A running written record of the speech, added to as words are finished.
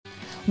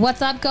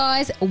What's up,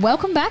 guys?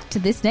 Welcome back to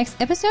this next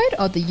episode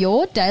of the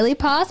Your Daily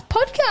Pass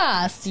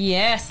podcast.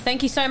 Yes,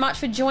 thank you so much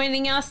for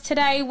joining us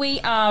today. We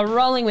are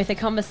rolling with a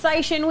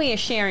conversation. We are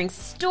sharing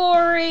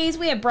stories.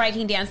 We are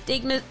breaking down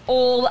stigmas,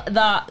 all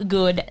the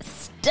good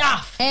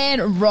stuff.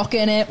 And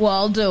rocking it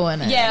while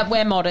doing it. Yeah,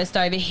 we're modest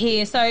over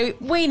here. So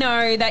we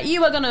know that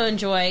you are going to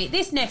enjoy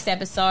this next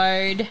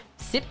episode.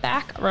 Sit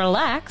back,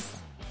 relax.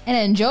 And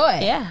enjoy.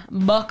 Yeah,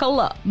 buckle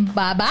up.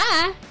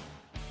 Bye-bye.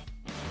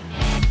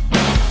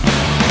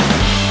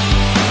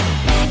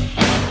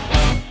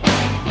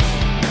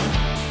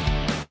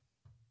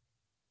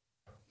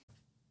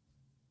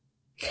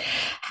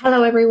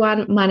 Hello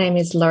everyone, my name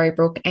is Laurie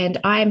Brooke and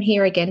I am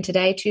here again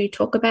today to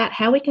talk about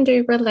how we can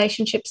do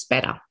relationships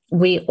better.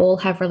 We all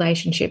have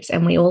relationships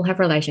and we all have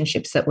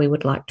relationships that we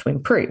would like to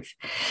improve.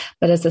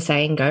 But as the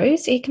saying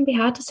goes, it can be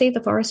hard to see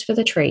the forest for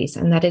the trees,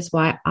 and that is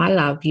why I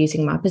love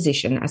using my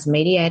position as a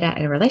mediator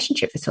and a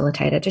relationship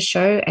facilitator to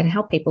show and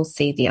help people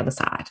see the other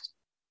side.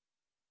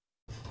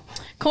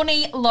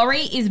 Courtney, Laurie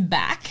is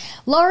back.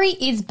 Laurie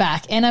is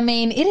back, and I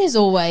mean, it is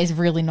always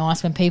really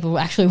nice when people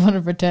actually want to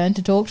return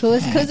to talk to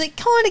us because it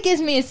kind of gives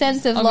me a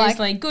sense of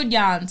Obviously, good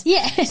yarns.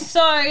 Yeah.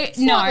 So,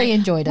 Slightly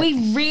enjoyed it.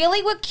 We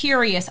really were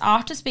curious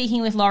after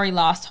speaking with Laurie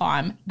last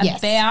time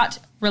about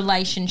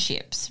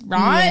relationships,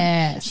 right?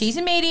 Yes. She's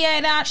a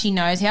mediator. She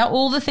knows how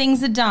all the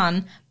things are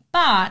done,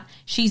 but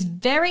she's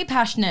very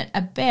passionate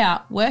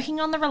about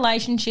working on the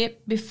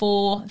relationship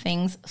before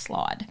things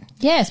slide.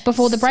 Yes,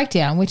 before the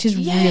breakdown, which is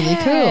really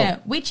cool.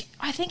 Which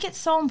I think it's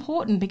so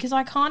important because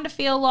I kind of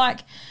feel like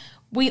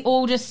we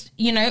all just,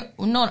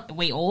 not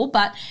we all,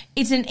 but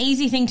it's an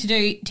easy thing to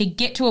do to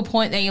get to a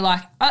point that you're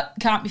like, oh,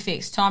 can't be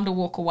fixed, time to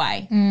walk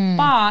away.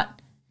 But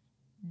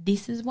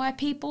this is why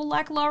people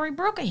like Laurie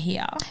Brooke are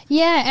here.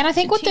 Yeah, and I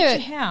think what the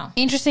how.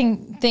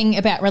 interesting thing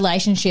about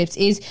relationships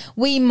is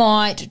we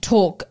might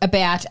talk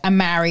about a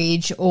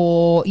marriage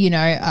or,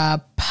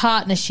 a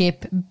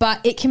partnership, but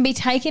it can be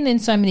taken in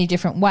so many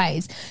different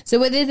ways. So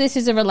whether this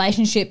is a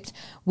relationship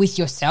with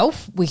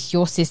yourself, with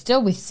your sister,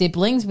 with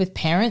siblings, with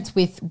parents,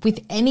 with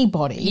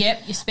anybody.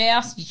 Yep, your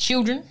spouse, your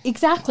children.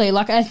 Exactly.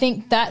 Like I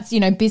think that's,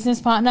 business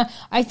partner.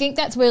 I think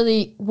that's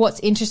really what's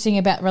interesting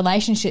about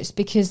relationships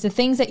because the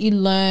things that you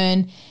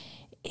learn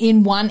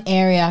in one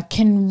area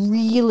can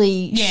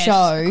really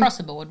show across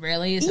the board,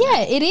 really, isn't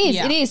it? It is.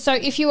 Yeah. It is. So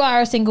if you are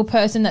a single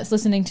person that's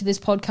listening to this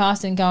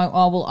podcast and going,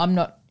 oh, well, I'm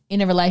not in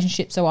a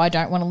relationship, so I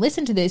don't want to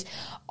listen to this,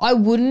 I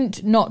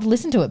wouldn't not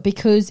listen to it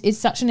because it's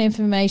such an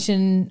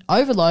information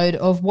overload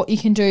of what you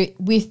can do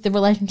with the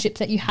relationships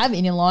that you have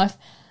in your life,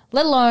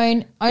 let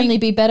alone only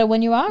be better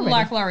when you are ready.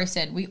 Like Laurie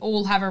said, we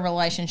all have a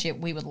relationship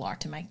we would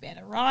like to make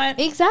better, right?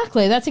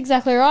 Exactly. That's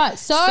exactly right.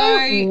 So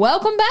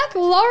welcome back,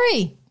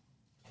 Laurie.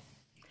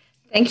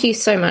 Thank you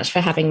so much for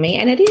having me,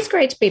 and it is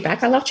great to be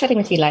back. I love chatting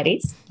with you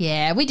ladies.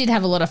 Yeah, we did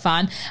have a lot of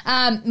fun.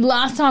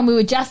 Last time we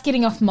were just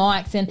getting off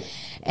mics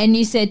and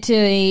you said to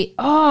me,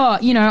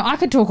 I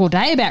could talk all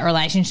day about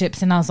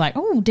relationships, and I was like,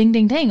 oh, ding,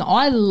 ding, ding.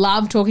 I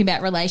love talking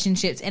about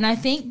relationships, and I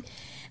think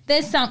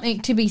there's something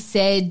to be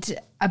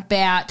said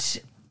about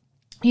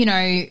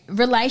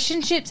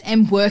relationships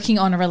and working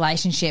on a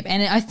relationship.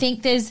 And I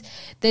think there's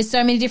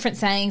so many different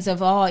sayings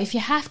of, if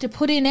you have to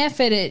put in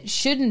effort, it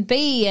shouldn't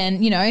be.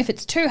 And, if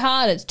it's too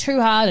hard, it's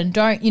too hard. And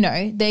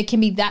don't, there can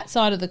be that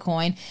side of the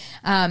coin.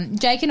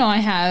 Jake and I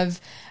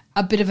have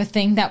a bit of a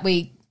thing that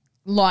we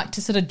like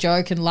to sort of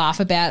joke and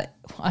laugh about.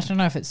 I don't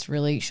know if it's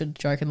really should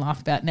joke and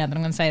laugh about now that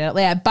I'm going to say it out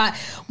loud, but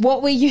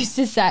what we used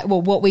to say,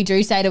 what we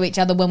do say to each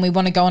other when we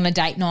want to go on a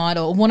date night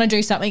or want to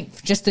do something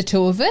just the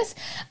two of us,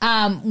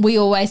 we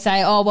always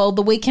say,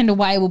 the weekend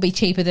away will be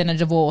cheaper than a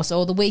divorce,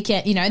 or the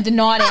weekend, the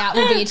night out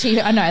will be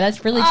cheaper. I know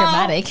that's really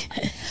dramatic,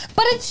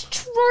 but it's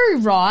true,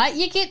 right?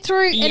 You get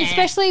through, and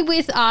especially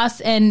with us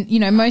and,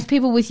 most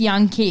people with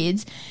young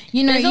kids,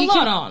 there's a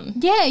lot on.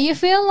 Yeah, you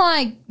feel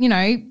like,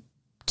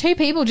 two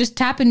people just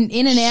tapping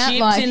in and out.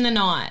 Chips in the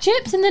night.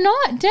 Chips in the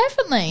night,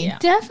 definitely. Yeah.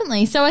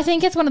 Definitely. So I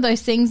think it's one of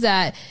those things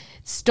that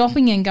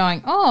stopping and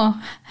going, oh,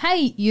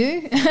 hey,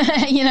 you,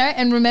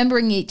 and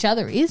remembering each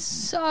other is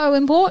so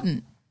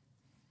important.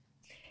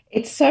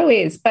 It so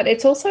is, but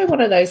it's also one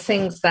of those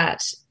things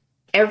that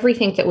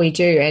everything that we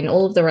do and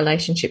all of the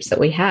relationships that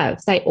we have,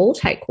 they all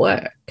take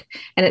work.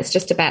 And it's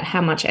just about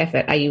how much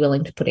effort are you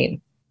willing to put in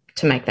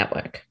to make that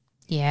work?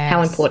 Yeah.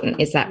 How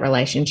important is that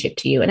relationship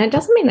to you? And it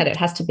doesn't mean that it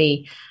has to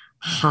be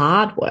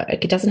hard work.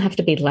 It doesn't have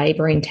to be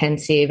labor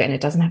intensive and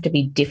it doesn't have to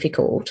be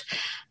difficult,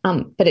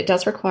 but it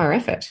does require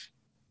effort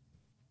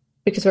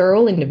because we're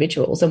all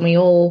individuals and we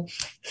all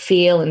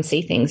feel and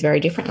see things very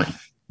differently.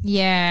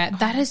 Yeah,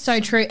 that is so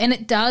true. And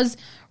it does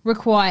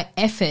require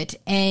effort,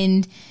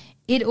 and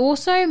it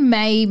also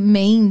may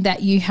mean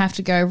that you have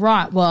to go,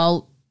 right,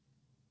 well,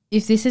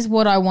 if this is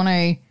what I want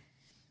to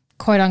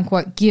quote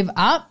unquote give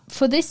up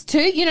for this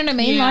too, you know what I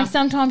mean? Yeah. Like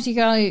sometimes you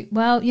go,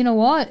 well, you know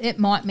what? It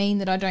might mean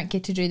that I don't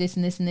get to do this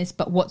and this and this,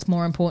 but what's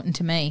more important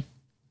to me?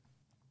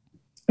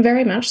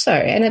 Very much so.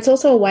 And it's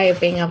also a way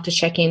of being able to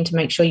check in to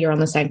make sure you're on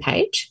the same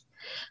page.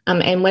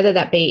 And whether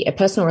that be a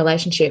personal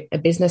relationship, a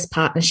business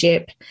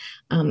partnership,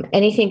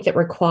 anything that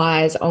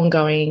requires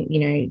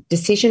ongoing,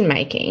 decision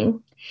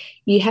making,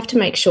 you have to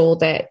make sure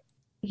that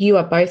you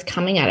are both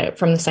coming at it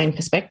from the same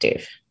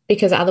perspective,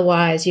 because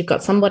otherwise you've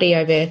got somebody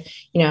over,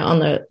 on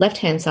the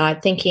left-hand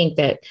side thinking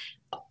that,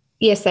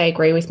 yes, they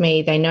agree with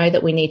me. They know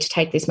that we need to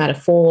take this matter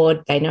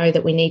forward. They know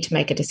that we need to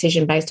make a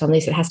decision based on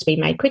this. It has to be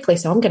made quickly,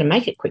 so I'm going to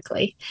make it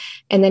quickly.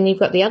 And then you've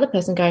got the other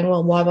person going,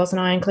 well, why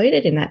wasn't I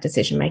included in that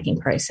decision-making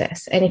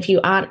process? And if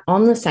you aren't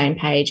on the same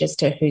page as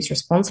to who's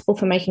responsible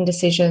for making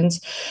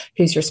decisions,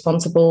 who's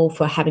responsible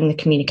for having the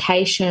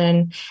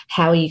communication,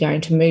 how are you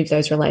going to move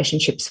those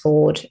relationships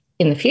forward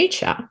in the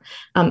future,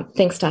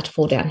 things start to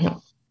fall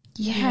downhill.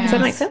 Yeah. Does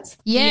that make sense?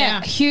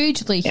 Yeah,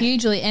 hugely.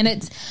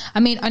 And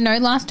I know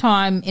last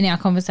time in our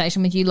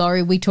conversation with you,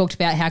 Laurie, we talked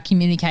about how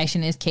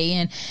communication is key,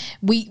 and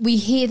we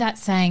hear that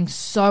saying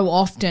so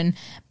often,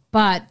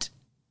 but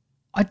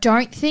I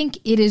don't think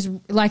it is,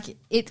 like,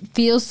 it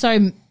feels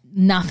so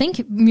nothing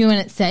when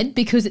it's said,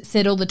 because it's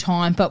said all the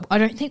time, but I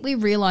don't think we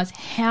realise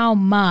how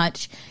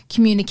much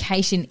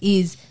communication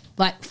is,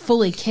 like,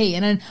 fully key.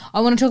 And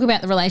I want to talk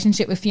about the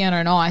relationship with Fiona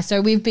and I.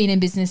 So we've been in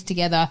business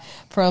together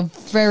for a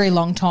very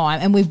long time,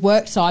 and we've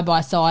worked side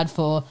by side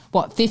for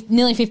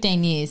nearly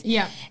 15 years.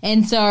 Yeah.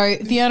 And so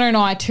Fiona and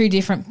I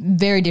are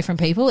very different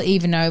people,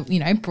 even though,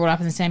 brought up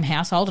in the same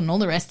household and all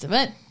the rest of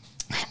it.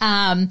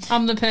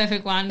 I'm the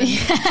perfect one.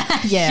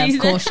 Yeah, of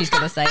course she's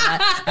going to say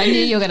that. I knew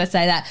you were going to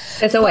say that.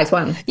 There's always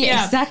one.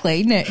 Yeah,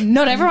 exactly. No,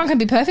 not everyone can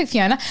be perfect,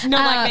 Fiona.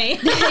 Not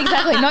like me.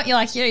 Exactly, not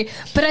like you.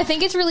 But I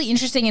think it's really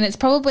interesting, and it's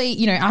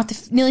probably, after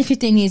nearly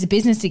 15 years of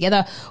business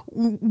together,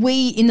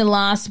 we, in the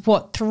last,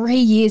 3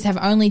 years, have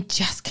only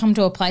just come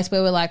to a place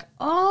where we're like,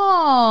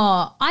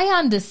 oh, I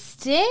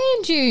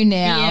understand you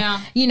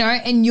now.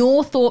 Yeah. And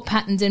your thought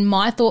patterns and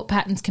my thought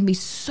patterns can be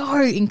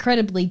so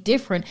incredibly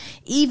different,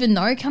 even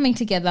though coming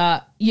together,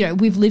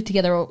 we've lived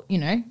together,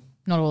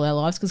 not all our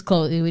lives, because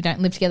clearly we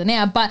don't live together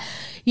now, but,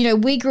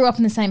 we grew up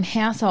in the same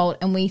household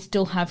and we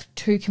still have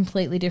two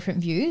completely different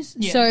views.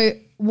 Yeah. So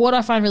what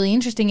I find really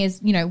interesting is,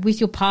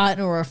 with your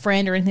partner or a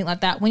friend or anything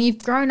like that, when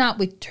you've grown up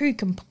with two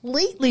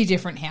completely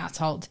different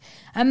households,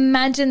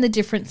 imagine the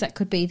difference that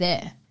could be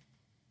there.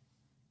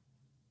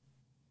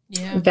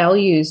 Yeah.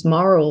 Values,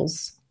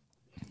 morals.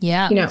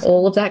 Yeah.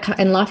 All of that,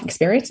 and life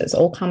experiences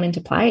all come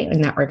into play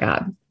in that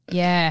regard.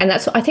 Yeah. And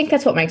I think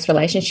that's what makes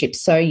relationships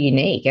so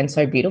unique and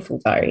so beautiful,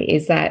 though,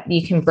 is that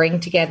you can bring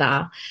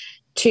together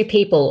two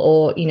people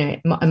or,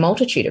 a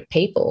multitude of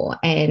people,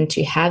 and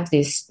to have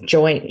this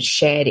joint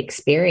shared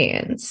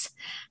experience,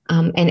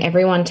 and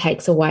everyone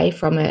takes away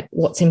from it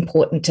what's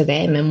important to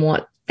them and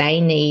what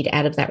they need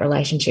out of that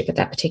relationship at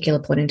that particular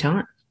point in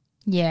time.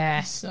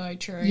 Yeah. So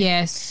true.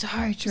 Yeah, so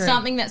true.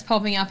 Something that's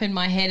popping up in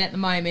my head at the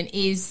moment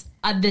is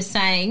the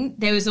saying,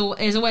 there's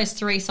always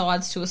three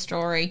sides to a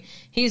story: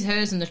 his,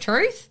 hers, and the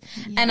truth.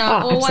 Yeah. And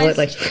I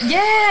absolutely.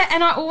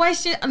 And I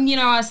always just,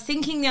 I was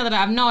thinking the other day,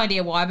 I have no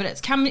idea why, but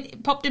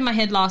it popped in my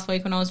head last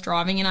week when I was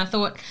driving, and I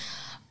thought,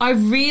 I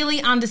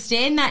really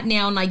understand that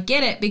now, and I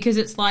get it, because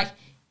it's like,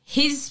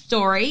 his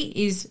story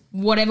is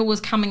whatever was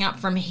coming up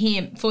for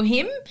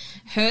him,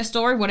 her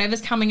story,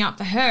 whatever's coming up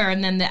for her,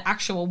 and then the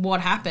actual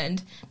what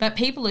happened. But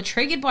people are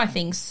triggered by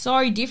things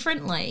so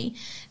differently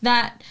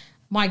that,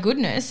 my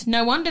goodness,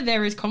 no wonder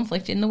there is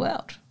conflict in the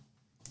world.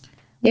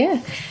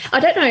 Yeah. I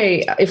don't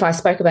know if I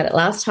spoke about it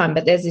last time,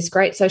 but there's this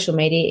great social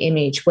media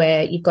image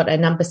where you've got a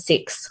number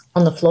 6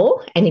 on the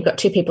floor and you've got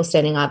two people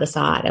standing either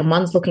side, and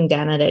one's looking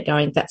down at it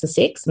going, that's a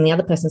 6, and the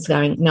other person's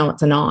going, no,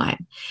 it's a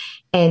 9.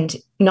 And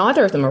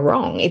neither of them are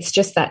wrong. It's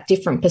just that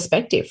different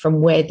perspective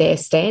from where they're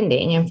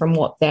standing and from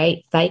what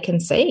they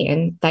can see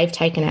and they've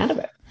taken out of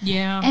it.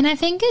 Yeah. And I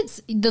think it's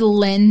the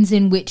lens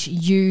in which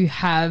you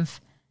have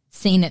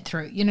seen it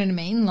through. You know what I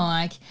mean?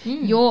 Like,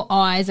 your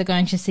eyes are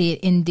going to see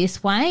it in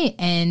this way,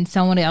 and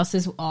someone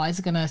else's eyes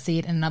are going to see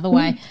it in another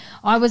way.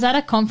 I was at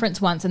a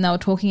conference once and they were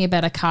talking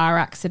about a car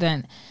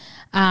accident.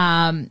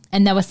 And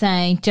they were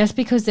saying, just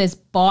because there's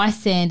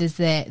bystanders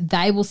there,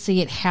 they will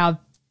see it how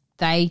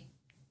they,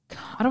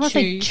 I don't want to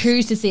say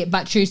choose to see it,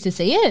 but choose to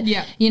see it.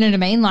 Yeah. You know what I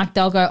mean? Like,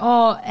 they'll go,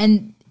 oh,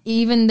 and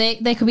even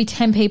there could be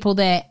 10 people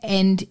there,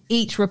 and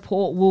each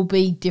report will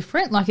be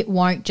different. Like, it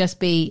won't just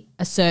be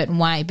a certain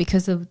way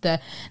because of the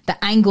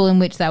angle in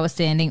which they were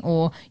standing,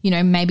 or,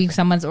 maybe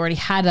someone's already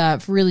had a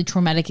really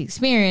traumatic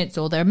experience,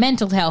 or their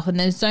mental health, and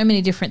there's so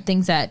many different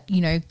things that,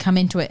 come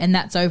into it, and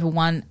that's over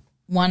one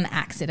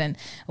accident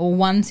or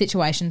one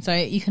situation. So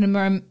you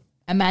can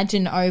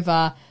imagine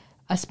over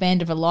a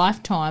span of a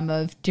lifetime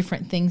of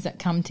different things that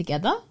come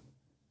together.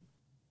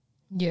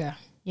 Yeah.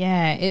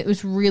 Yeah, it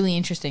was really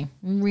interesting,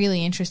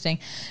 really interesting.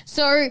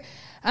 So,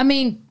 I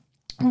mean,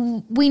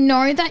 we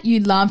know that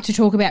you love to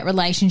talk about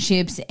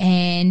relationships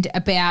and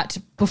about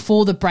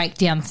before the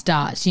breakdown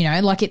starts,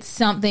 like, it's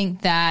something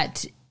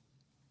that,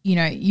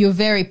 you're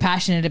very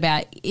passionate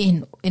about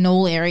in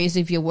all areas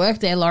of your work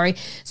there, Laurie.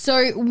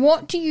 So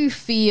what do you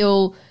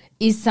feel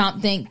is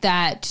something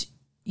that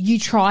you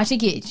try to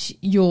get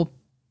your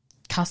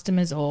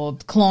customers or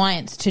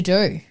clients to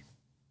do?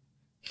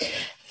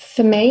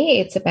 For me,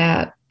 it's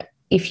about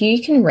if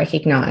you can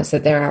recognize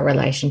that there are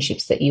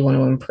relationships that you want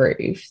to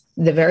improve,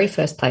 the very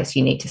first place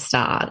you need to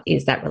start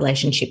is that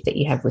relationship that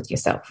you have with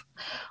yourself.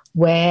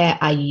 Where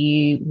are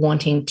you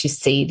wanting to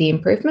see the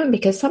improvement?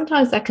 Because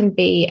sometimes that can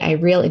be a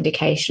real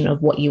indication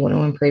of what you want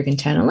to improve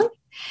internally.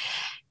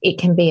 It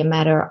can be a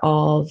matter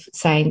of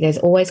saying there's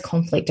always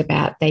conflict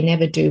about they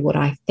never do what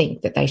I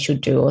think that they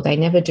should do, or they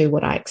never do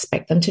what I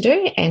expect them to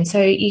do. And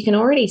so you can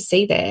already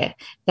see there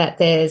that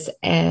there's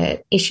an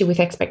issue with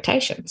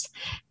expectations.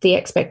 The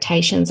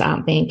expectations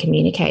aren't being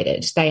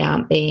communicated. They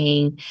aren't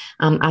being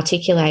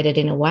articulated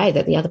in a way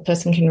that the other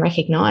person can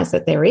recognize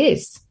that there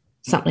is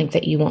something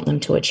that you want them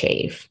to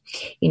achieve.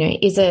 You know,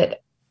 is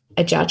it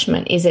a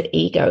judgment? Is it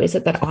ego? Is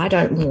it that I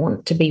don't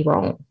want to be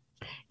wrong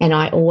and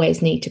I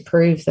always need to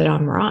prove that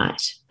I'm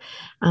right?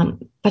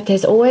 But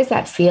there's always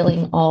that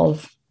feeling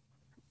of,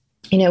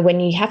 you know, when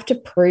you have to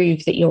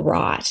prove that you're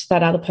right,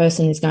 that other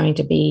person is going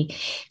to be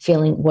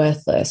feeling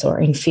worthless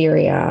or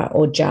inferior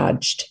or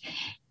judged.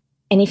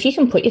 And if you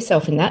can put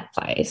yourself in that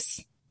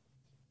place,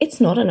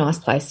 it's not a nice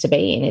place to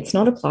be in. It's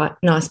not a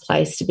nice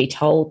place to be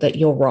told that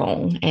you're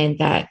wrong and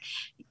that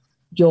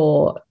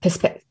your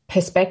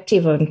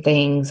perspective on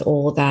things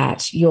or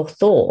that your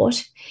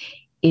thought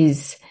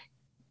is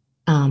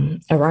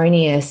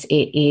erroneous.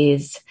 It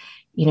is,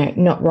 you know,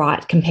 not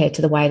right compared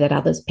to the way that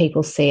others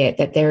people see it,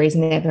 that there is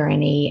never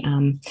any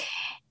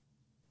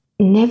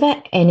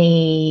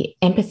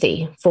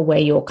empathy for where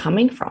you're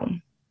coming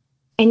from.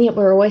 And yet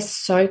we're always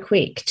so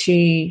quick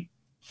to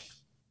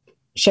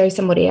show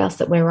somebody else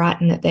that we're right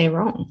and that they're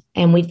wrong.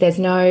 And there's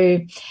no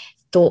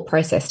thought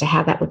process to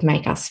how that would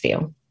make us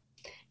feel.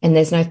 And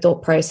there's no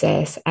thought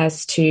process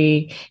as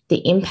to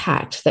the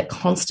impact that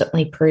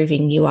constantly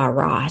proving you are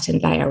right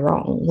and they are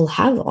wrong will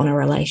have on a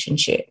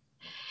relationship.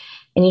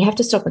 And you have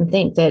to stop and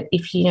think that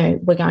if, you know,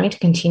 we're going to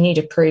continue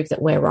to prove that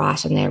we're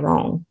right and they're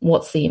wrong,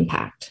 what's the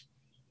impact?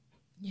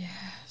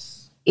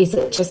 Yes. Is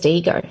it just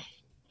ego?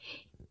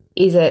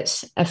 Is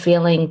it a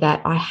feeling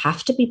that I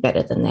have to be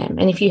better than them?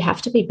 And if you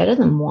have to be better,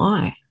 then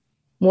why?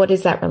 What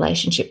is that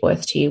relationship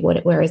worth to you?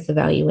 Where is the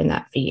value in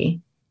that for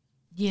you?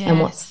 Yes. And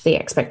what's the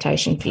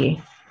expectation for you?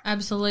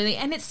 Absolutely.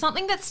 And it's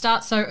something that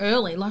starts so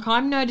early. Like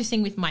I'm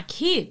noticing with my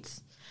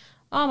kids.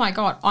 Oh, my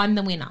God, I'm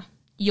the winner.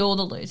 You're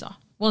the loser.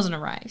 Wasn't a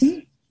race.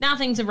 Mm.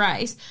 Nothing's a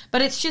race,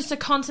 but it's just a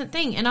constant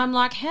thing. And I'm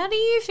like, how do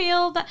you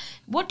feel that?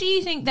 What do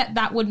you think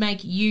that would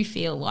make you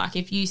feel like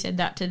if you said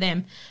that to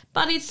them?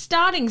 But it's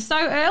starting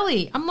so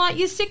early. I'm like,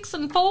 you're 6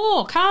 and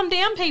 4. Calm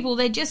down, people.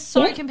 They're just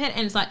so competitive.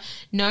 And it's like,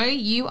 no,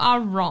 you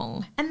are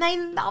wrong. And they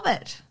love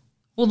it.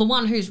 Well, the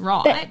one who's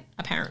right,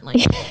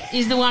 apparently,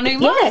 is the one who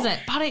loves it.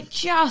 But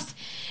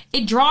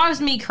it drives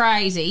me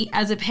crazy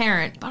as a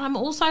parent. But I'm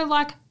also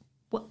like,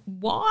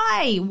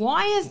 why?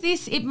 Why is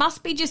this? It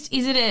must be just,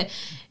 is it a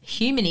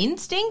human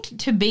instinct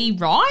to be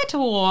right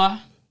or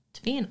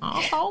to be an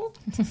asshole?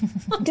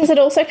 Does it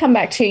also come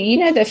back to, you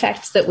know, the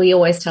fact that we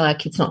always tell our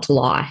kids not to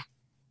lie?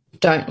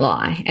 Don't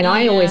lie. And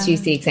I always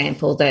use the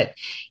example that,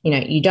 you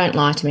know, you don't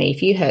lie to me.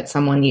 If you hurt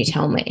someone, you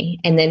tell me.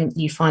 And then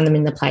you find them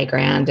in the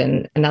playground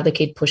and another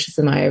kid pushes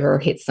them over or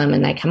hits them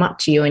and they come up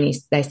to you and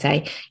they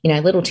say, you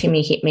know, little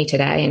Timmy hit me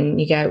today. And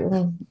you go,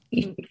 well,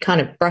 you kind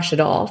of brush it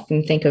off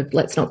and think of,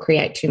 let's not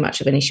create too much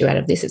of an issue out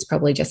of this. It's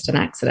probably just an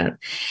accident.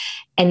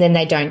 And then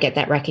they don't get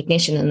that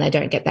recognition and they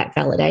don't get that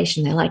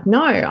validation. They're like,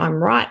 no, I'm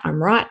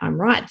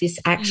right. This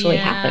actually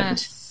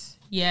happened.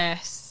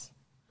 Yes.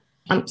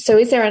 So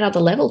is there another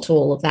level to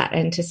all of that?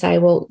 And to say,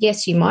 well,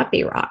 yes, you might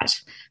be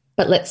right,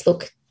 but let's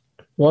look,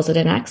 was it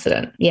an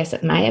accident? Yes,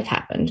 it may have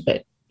happened,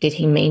 but did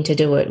he mean to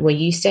do it? Were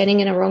you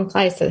standing in a wrong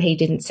place that he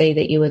didn't see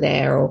that you were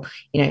there, or,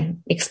 you know,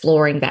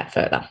 exploring that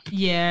further?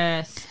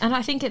 Yes. And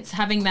I think it's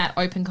having that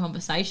open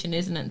conversation,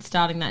 isn't it?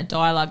 Starting that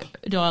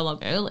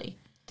dialogue early.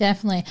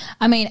 Definitely.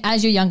 I mean,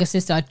 as your younger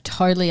sister, I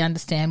totally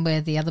understand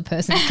where the other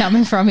person's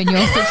coming from in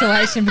your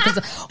situation, because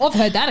I've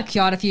heard that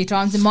quite a few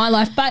times in my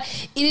life. But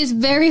it is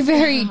very,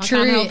 very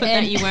true. I can't help it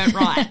that you weren't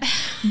right.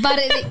 But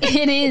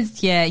it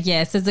is,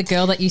 yes. There's a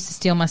girl that used to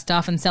steal my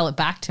stuff and sell it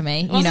back to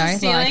me. Wasn't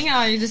stealing?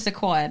 You just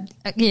acquired.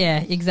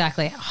 Yeah,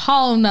 exactly.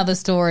 Whole nother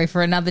story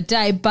for another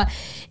day. But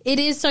it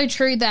is so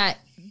true that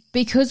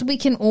because we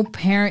can all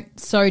parent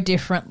so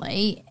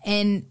differently,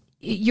 and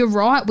you're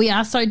right, we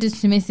are so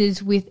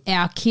dismissive with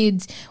our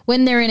kids.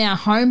 When they're in our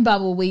home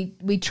bubble,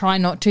 we try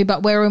not to,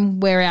 but when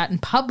we're out in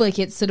public,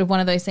 it's sort of one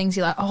of those things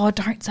you're like, oh,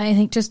 don't say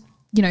anything, just,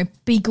 you know,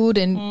 be good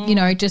and, you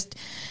know, just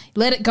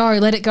let it go.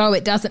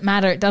 It doesn't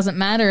matter.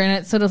 And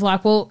it's sort of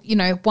like, well, you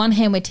know, one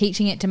hand we're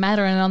teaching it to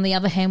matter and on the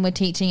other hand we're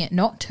teaching it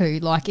not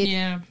to. Like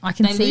it, I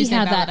can see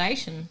how that,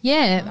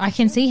 I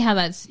can see how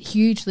that's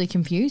hugely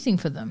confusing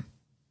for them.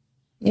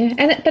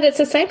 Yeah, but it's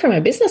the same from a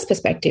business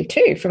perspective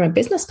too, from a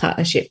business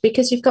partnership,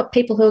 because you've got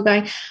people who are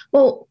going,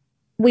 well,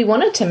 we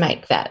wanted to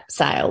make that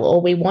sale or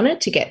we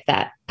wanted to get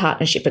that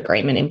partnership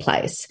agreement in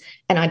place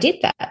and I did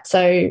that.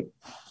 So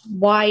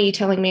why are you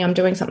telling me I'm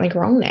doing something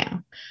wrong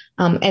now?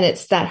 And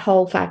it's that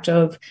whole fact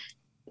of,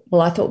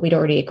 well, I thought we'd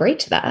already agreed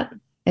to that.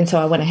 And so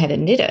I went ahead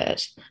and did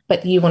it,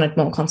 but you wanted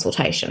more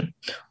consultation,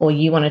 or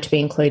you wanted to be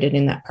included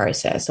in that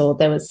process, or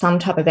there was some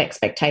type of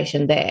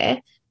expectation there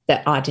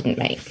that I didn't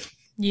meet.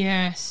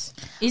 Yes.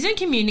 Isn't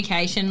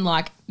communication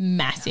like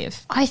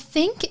massive? I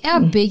think our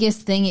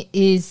biggest thing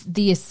is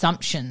the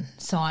assumption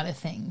side of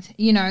things.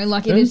 You know,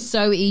 like it is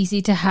so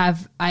easy to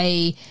have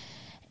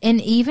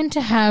even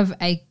to have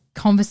a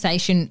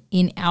conversation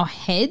in our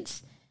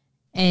heads.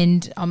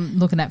 And I'm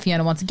looking at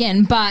Fiona once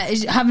again, but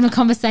having a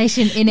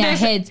conversation in our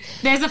heads.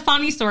 There's a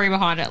funny story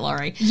behind it,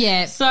 Laurie.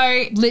 Yeah.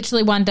 So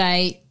literally one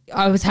day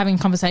I was having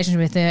conversations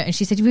with her and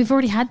she said, we've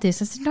already had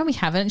this. I said, no, we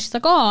haven't. And she's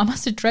like, oh, I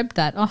must have dreamt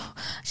that. Oh,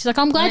 she's like,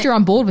 I'm glad you're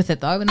on board with it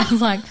though. And I was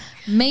like,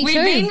 me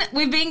too.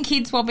 We've been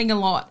kid swapping a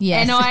lot.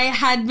 Yes. And I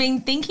had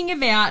been thinking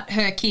about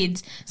her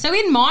kids. So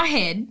in my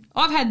head,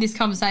 I've had this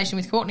conversation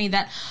with Courtney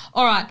that,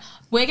 all right,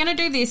 we're going to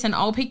do this and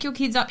I'll pick your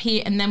kids up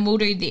here and then we'll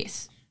do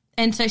this.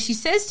 And so she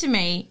says to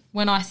me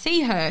when I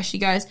see her, she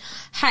goes,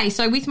 hey,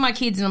 so with my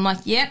kids, and I'm like,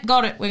 yep,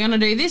 got it. We're going to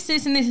do this,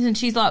 this, and this. And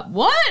she's like,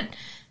 what?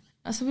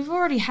 I said, we've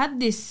already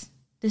had this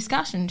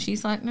discussion.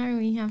 She's like, no,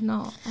 we have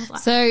not. I was like,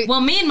 So,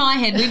 well, me in my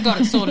head, we've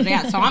got it sorted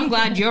out. So I'm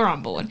glad you're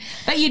on board.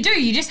 But you do.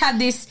 You just have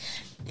this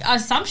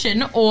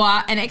assumption or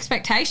an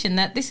expectation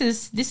that this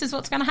is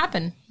what's going to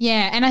happen.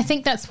 yeah, and I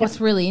think that's what's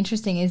really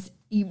interesting is,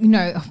 you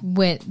know,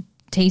 we're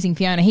teasing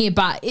Fiona here,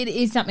 but it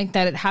is something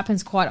that it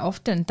happens quite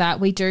often that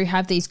we do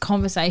have these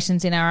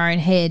conversations in our own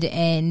head,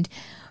 and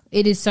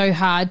it is so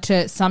hard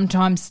to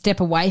sometimes step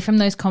away from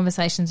those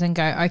conversations and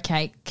go,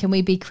 okay, can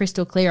we be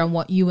crystal clear on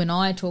what you and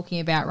I are talking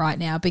about right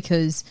now?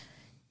 Because,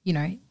 you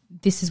know,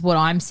 this is what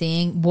I'm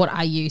seeing. What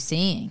are you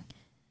seeing?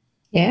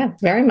 Yeah,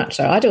 very much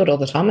so. I do it all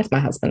the time with my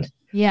husband.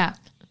 Yeah.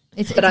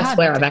 But I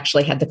swear I've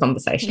actually had the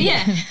conversation.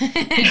 Yeah.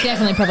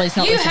 Definitely probably it's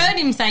not You listening. heard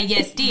him say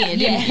yes, dear,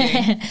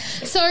 didn't you?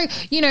 So,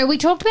 you know, we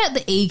talked about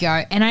the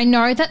ego, and I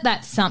know that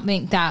that's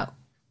something that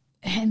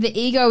the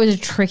ego is a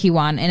tricky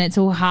one and it's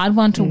a hard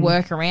one to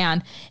work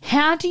around.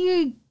 How do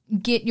you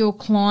get your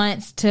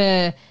clients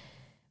to,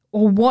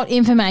 or what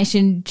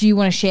information do you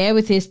want to share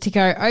with this to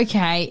go,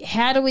 okay,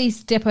 how do we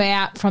step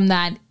out from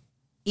that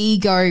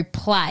ego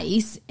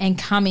place and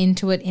come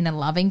into it in a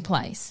loving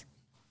place?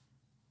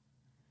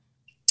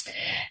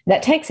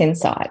 That takes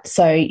insight.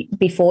 So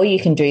before you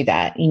can do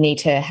that, you need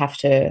to have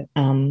to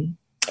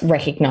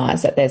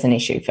recognize that there's an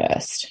issue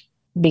first.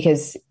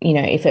 Because, you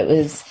know, if it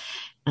was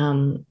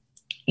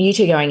you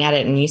two going at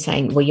it and you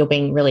saying, well, you're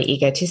being really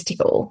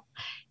egotistical,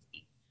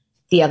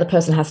 the other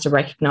person has to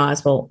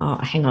recognize, well, oh,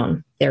 hang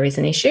on, there is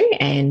an issue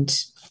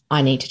and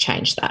I need to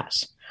change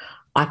that.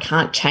 I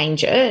can't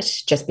change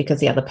it just because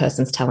the other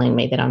person's telling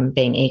me that I'm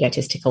being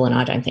egotistical and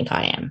I don't think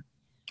I am.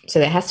 So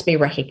there has to be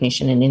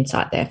recognition and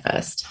insight there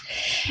first.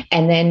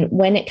 And then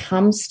when it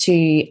comes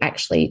to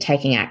actually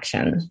taking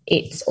action,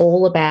 it's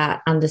all about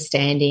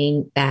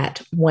understanding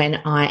that when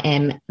I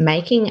am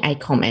making a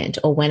comment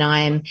or when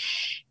I am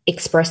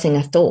expressing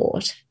a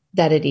thought,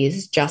 that it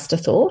is just a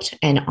thought,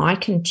 and I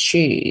can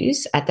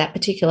choose at that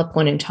particular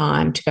point in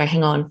time to go,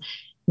 hang on,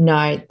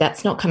 no,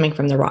 that's not coming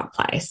from the right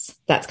place.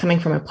 That's coming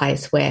from a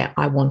place where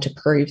I want to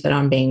prove that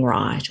I'm being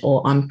right,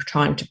 or I'm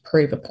trying to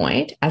prove a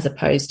point, as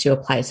opposed to a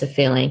place of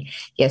feeling,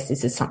 yes,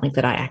 this is something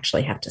that I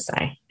actually have to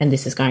say, and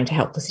this is going to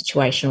help the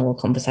situation or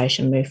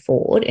conversation move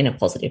forward in a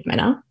positive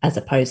manner, as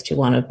opposed to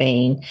one of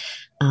being,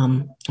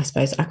 I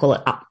suppose I call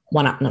it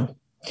one-upment.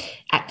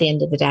 At the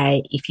end of the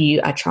day, if you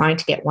are trying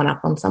to get one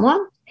up on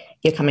someone,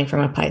 you're coming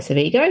from a place of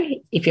ego.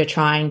 If you're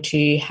trying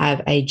to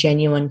have a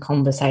genuine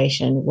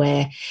conversation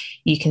where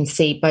you can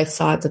see both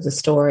sides of the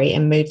story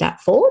and move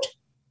that forward,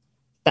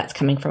 that's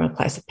coming from a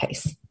place of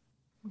peace.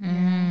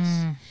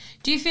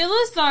 Do you feel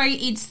as though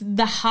it's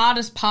the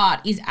hardest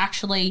part is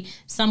actually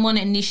someone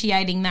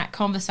initiating that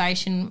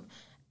conversation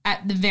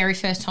at the very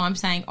first time,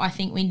 saying, I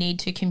think we need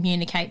to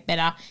communicate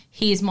better,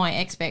 here's my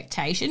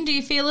expectation? Do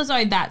you feel as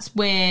though that's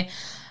where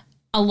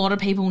a lot of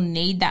people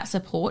need that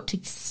support to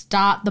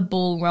start the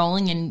ball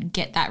rolling and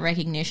get that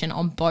recognition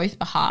on both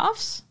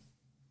behalves?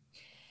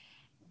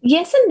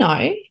 Yes and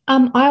no.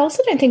 I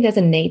also don't think there's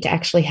a need to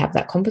actually have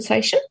that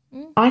conversation.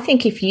 I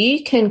think if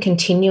you can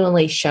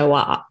continually show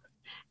up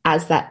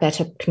as that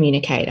better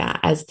communicator,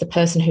 as the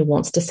person who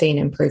wants to see an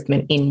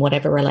improvement in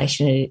whatever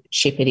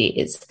relationship it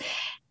is,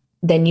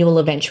 then you will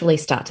eventually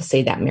start to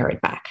see that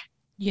mirrored back.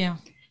 Yeah.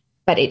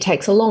 But it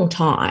takes a long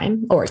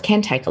time, or it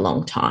can take a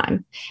long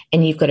time,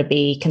 and you've got to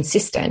be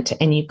consistent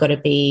and you've got to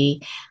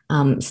be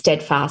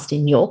steadfast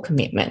in your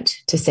commitment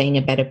to seeing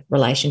a better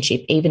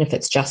relationship, even if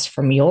it's just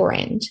from your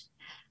end,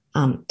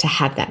 to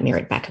have that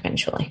mirrored back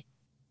eventually.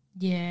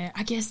 Yeah,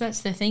 I guess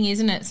that's the thing,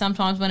 isn't it?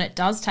 Sometimes when it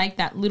does take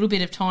that little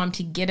bit of time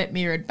to get it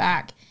mirrored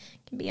back,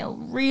 it can be a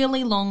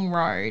really long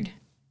road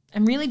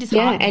and really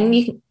disheartening.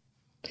 Yeah,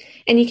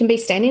 and you can be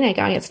standing there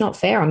going, it's not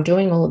fair. I'm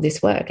doing all of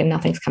this work and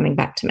nothing's coming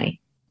back to me.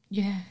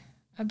 Yeah,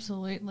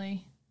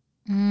 absolutely.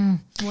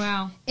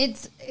 Wow.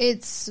 It's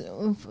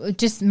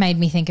just made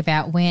me think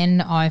about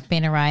when I've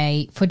been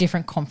away for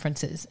different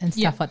conferences and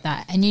stuff like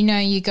that. And,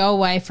 you go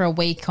away for a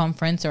week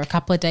conference or a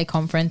couple of day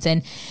conference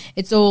and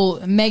it's all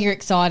mega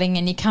exciting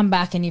and you come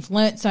back and you've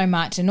learnt so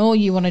much and all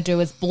you want to do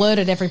is blurt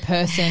at every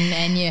person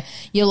and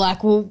you're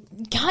like, well,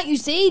 can't you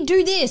see?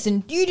 Do this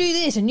and you do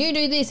this and you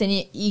do this. And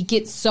you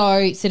get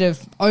so sort of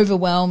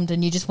overwhelmed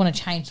and you just want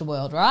to change the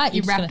world, right?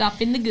 You're wrapped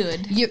up in the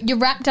good. You're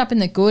wrapped up in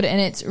the good,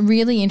 and it's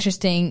really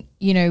interesting,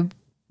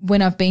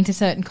 when I've been to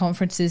certain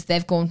conferences,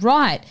 they've gone,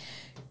 right,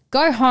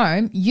 go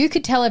home. You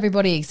could tell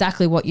everybody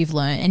exactly what you've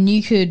learned and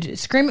you could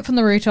scream it from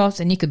the rooftops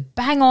and you could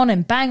bang on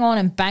and bang on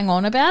and bang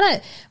on about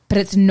it, but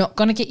it's not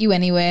going to get you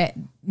anywhere.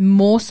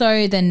 More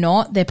so than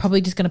not, they're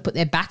probably just going to put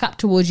their back up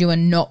towards you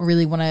and not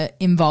really want to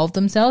involve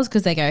themselves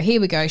because they go, here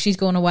we go, she's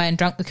gone away and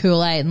drunk the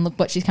Kool-Aid and look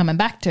what she's coming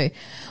back to.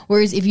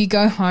 Whereas if you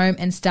go home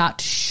and start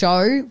to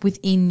show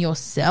within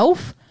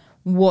yourself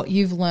what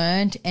you've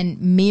learned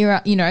and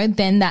mirror,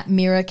 then that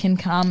mirror can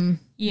come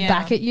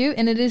back at you.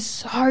 And it is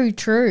so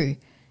true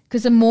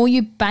because the more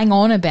you bang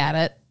on about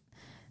it,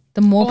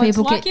 the more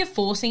people it's like you're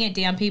forcing it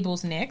down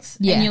people's necks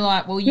and you're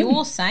like, well,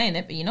 you're saying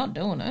it, but you're not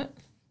doing it.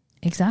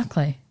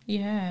 Exactly.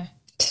 Yeah.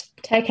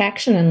 Take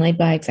action and lead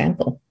by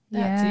example.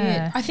 That's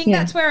it. I think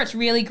that's where it's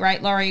really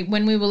great, Laurie,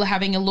 when we were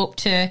having a look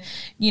to,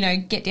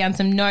 get down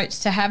some notes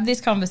to have this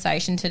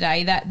conversation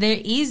today, that there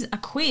is a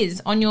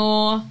quiz on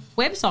your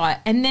website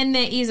and then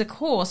there is a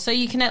course. So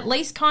you can at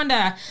least kind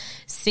of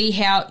see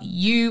how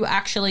you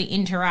actually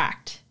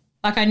interact.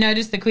 Like I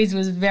noticed the quiz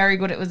was very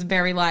good. It was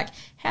very like,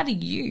 how do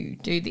you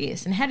do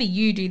this and how do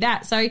you do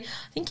that? So I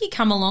think you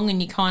come along and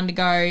you kind of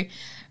go,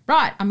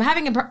 right, I'm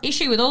having an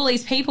issue with all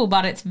these people,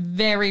 but it's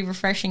very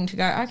refreshing to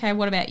go, okay,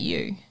 what about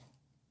you?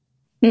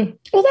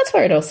 Well, that's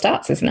where it all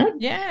starts, isn't it?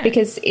 Yeah.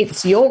 Because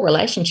it's your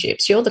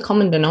relationships. You're the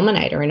common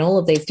denominator in all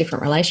of these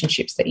different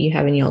relationships that you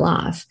have in your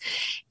life.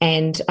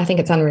 And I think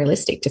it's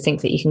unrealistic to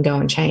think that you can go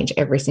and change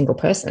every single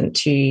person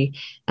to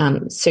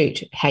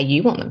suit how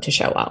you want them to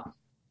show up.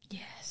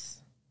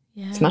 Yes.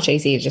 Yeah. It's much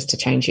easier just to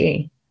change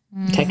you.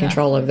 Take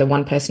control over the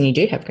one person you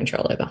do have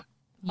control over.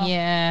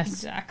 Yes.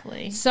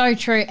 Exactly. So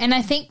true. And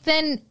I think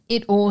then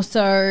it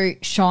also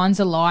shines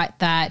a light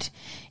that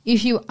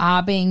if you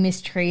are being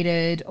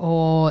mistreated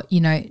or,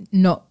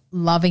 not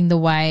loving the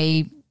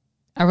way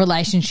a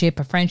relationship,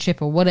 a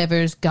friendship or whatever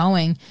is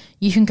going,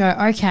 you can go,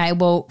 okay,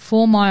 well,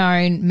 for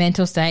my own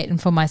mental state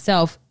and for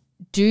myself,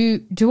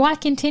 do I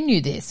continue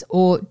this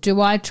or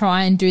do I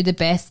try and do the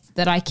best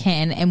that I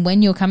can? And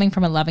when you're coming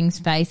from a loving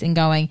space and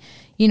going,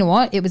 you know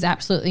what, it was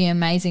absolutely an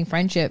amazing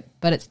friendship,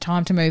 but it's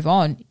time to move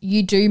on.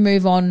 You do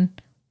move on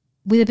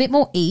with a bit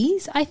more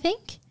ease, I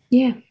think.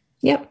 Yeah.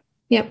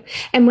 Yep.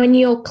 And when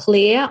you're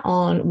clear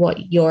on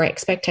what your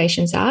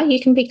expectations are,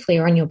 you can be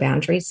clear on your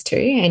boundaries too,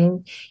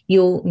 and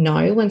you'll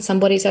know when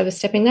somebody's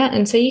overstepping that.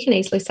 And so you can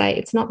easily say,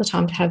 it's not the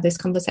time to have this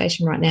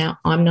conversation right now.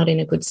 I'm not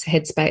in a good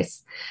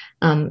headspace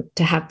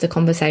to have the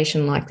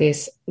conversation like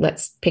this.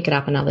 Let's pick it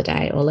up another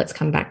day, or let's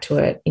come back to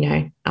it,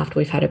 after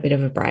we've had a bit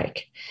of a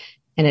break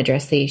and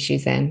address the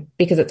issues then.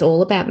 Because it's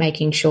all about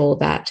making sure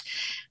that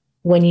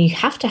when you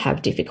have to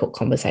have difficult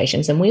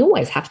conversations, and we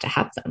always have to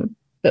have them,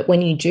 but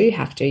when you do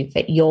have to,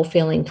 that you're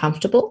feeling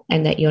comfortable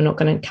and that you're not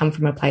going to come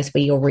from a place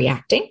where you're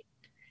reacting,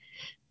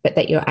 but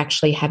that you're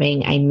actually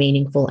having a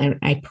meaningful and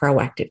a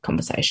proactive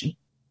conversation.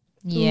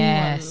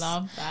 Yes. Ooh, I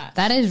love that.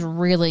 That is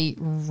really,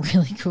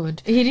 really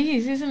good. It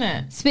is, isn't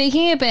it?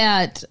 Speaking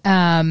about,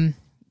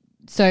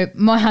 so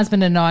my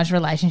husband and I's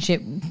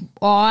relationship,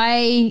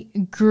 I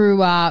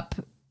grew up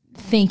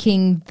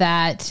thinking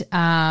that,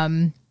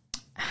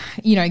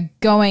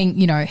 going,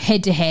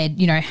 head to head,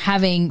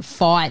 having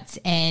fights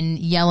and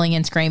yelling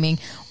and screaming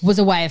was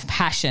a way of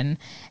passion.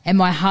 And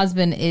my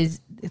husband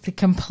is the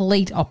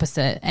complete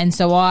opposite. And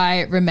so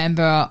I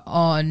remember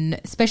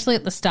especially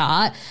at the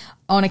start,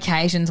 on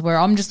occasions where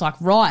I'm just like,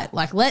 right,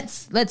 like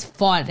let's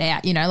fight it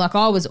out, like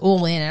I was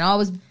all in and I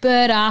was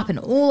burnt up and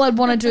all I'd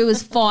want to do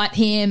is fight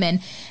him. And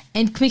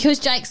because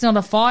Jake's not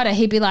a fighter,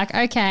 he'd be like,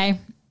 okay,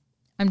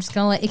 I'm just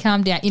going to let you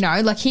calm down.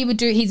 Like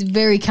he's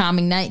very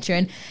calming nature,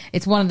 and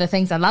it's one of the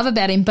things I love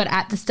about him. But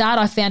at the start,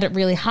 I found it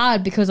really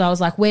hard because I was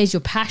like, where's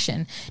your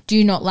passion? Do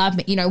you not love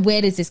me?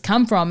 Where does this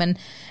come from?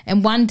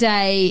 And one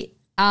day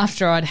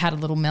after I'd had a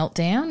little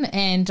meltdown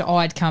and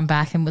I'd come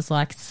back and was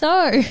like,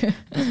 so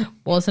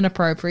wasn't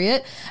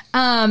appropriate.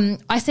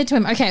 I said to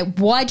him, okay,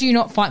 why do you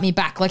not fight me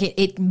back? Like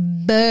it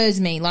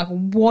burrs me. Like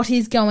what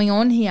is going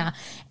on here?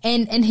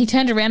 And he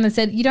turned around and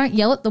said, you don't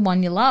yell at the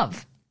one you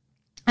love.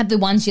 At the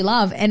ones you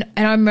love. And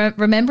I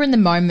remember in the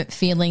moment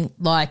feeling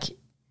like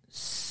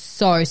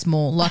so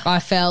small, like I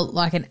felt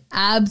like an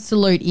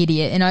absolute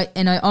idiot.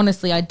 And I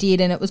honestly, I did.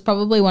 And it was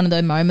probably one of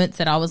those moments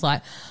that I was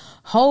like,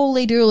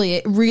 holy dooly,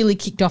 it really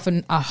kicked off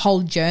a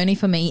whole journey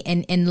for me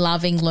in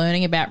loving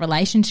learning about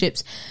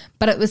relationships.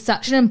 But it was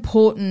such an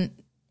important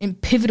and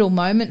pivotal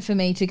moment for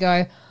me to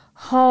go,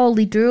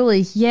 holy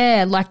dooly,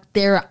 yeah, like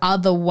there are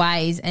other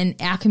ways and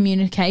our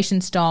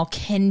communication style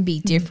can be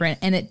different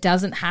and it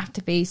doesn't have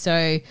to be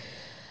so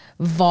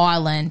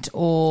violent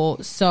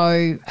or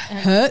so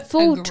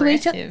hurtful to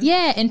each other. Aggressive.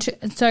 Yeah,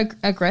 and so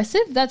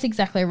aggressive. That's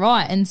exactly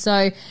right. And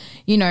so,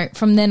 you know,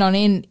 from then on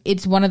in,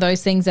 it's one of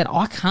those things that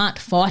I can't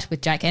fight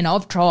with Jake, and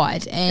I've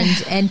tried,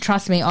 and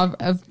trust me, I've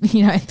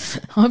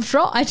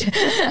tried.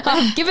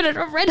 I've given it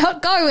a red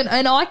hot go,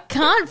 and I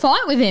can't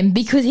fight with him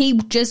because he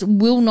just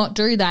will not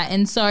do that.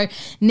 And so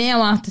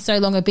now, after so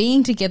long of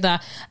being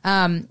together,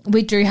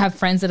 we do have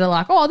friends that are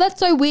like, "Oh, that's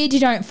so weird, you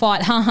don't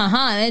fight," ha ha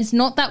ha. And it's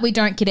not that we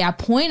don't get our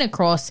point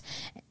across.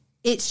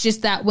 It's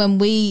just that when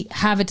we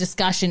have a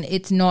discussion,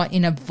 it's not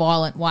in a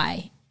violent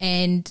way.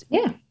 And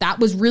that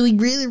was really,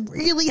 really,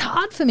 really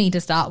hard for me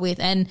to start with.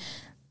 And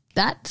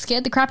that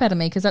scared the crap out of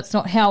me because that's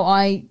not how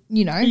I,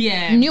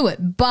 knew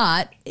it.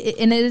 But,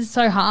 and it is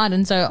so hard.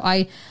 And so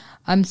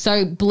I'm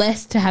so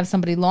blessed to have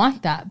somebody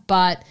like that.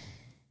 But,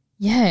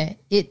 yeah,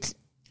 it's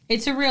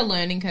a real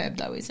learning curve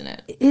though, isn't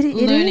it?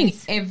 Learning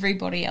is.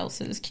 Everybody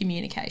else's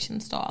communication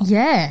style.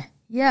 Yeah.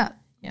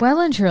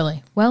 Well and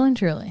truly.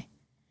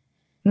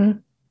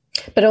 Mm.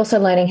 But also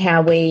learning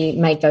how we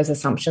make those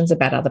assumptions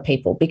about other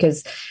people,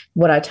 because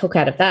what I took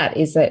out of that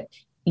is that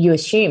you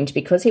assumed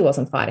because he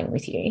wasn't fighting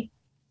with you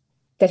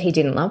that he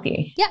didn't love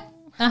you. Yeah,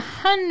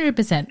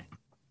 100%.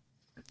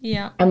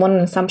 Yeah. And what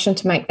an assumption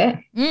to make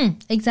there.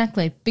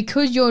 Exactly.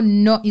 Because you're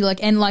not,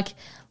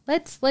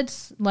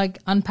 let's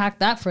unpack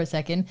that for a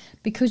second.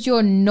 Because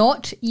you're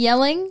not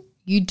yelling,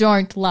 you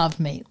don't love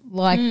me.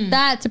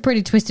 That's a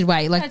pretty twisted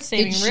way. That's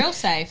seeming real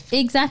safe.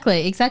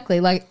 Exactly.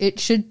 Like, it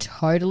should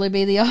totally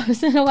be the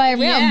opposite way around.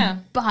 Yeah.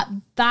 But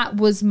that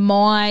was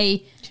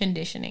my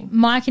conditioning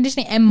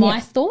and my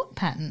thought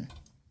pattern.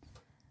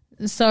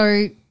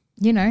 So,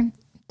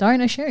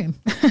 don't assume.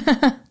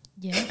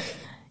 Yeah.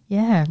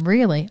 Yeah,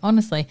 really,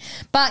 honestly.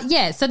 But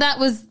yeah, so that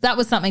was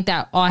something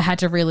that I had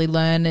to really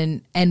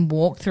learn and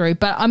walk through.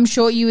 But I'm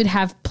sure you would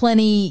have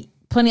plenty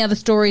other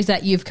stories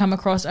that you've come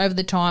across over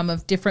the time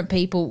of different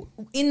people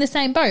in the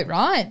same boat,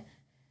 right?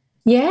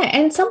 Yeah,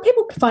 and some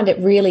people find it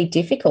really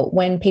difficult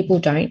when people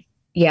don't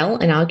yell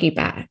and argue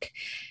back.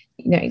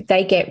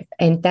 They get,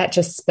 and that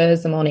just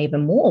spurs them on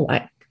even more.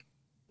 Like,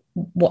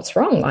 what's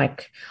wrong?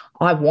 Like,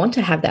 I want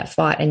to have that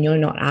fight and you're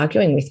not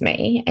arguing with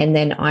me. And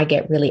then I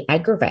get really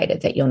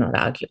aggravated that you're not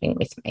arguing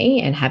with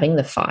me and having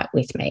the fight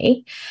with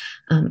me.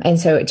 And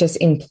so it just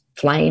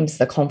inflames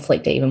the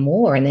conflict even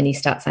more. And then you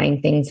start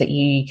saying things that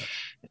you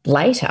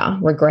later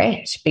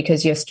regret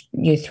because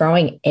you're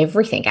throwing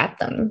everything at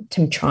them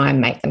to try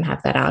and make them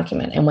have that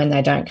argument. And when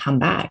they don't come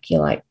back, you're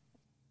like,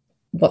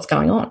 what's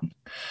going on?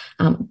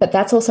 But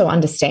that's also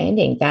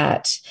understanding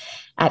that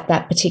at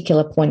that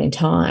particular point in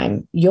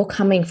time, you're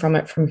coming from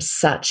it from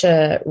such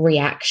a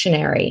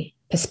reactionary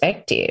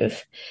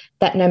perspective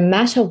that no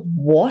matter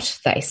what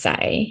they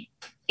say,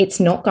 it's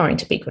not going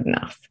to be good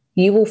enough.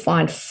 You will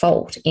find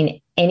fault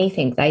in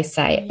anything they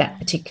say at that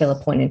particular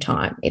point in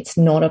time. It's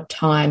not a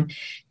time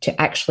to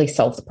actually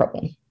solve the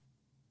problem.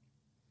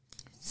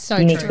 So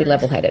you need to be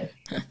level-headed.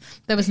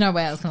 There was no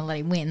way I was going to let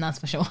him win, that's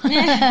for sure.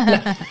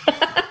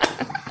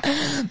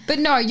 But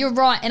no, you're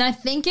right. And I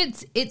think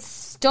it's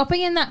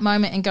stopping in that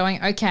moment and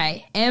going,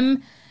 okay,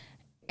 am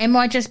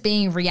I just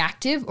being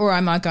reactive or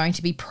am I going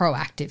to be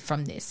proactive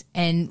from this?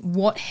 And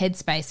what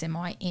headspace am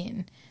I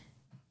in?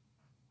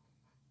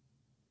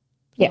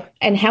 Yeah.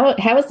 And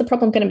how is the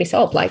problem going to be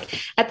solved? Like,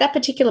 at that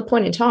particular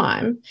point in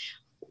time,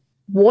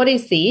 what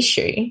is the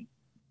issue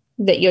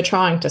that you're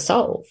trying to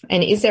solve?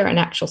 And is there an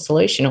actual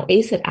solution, or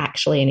is it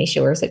actually an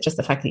issue, or is it just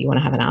the fact that you want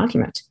to have an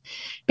argument?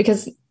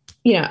 Because,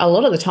 a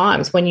lot of the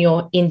times when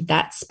you're in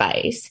that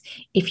space,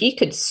 if you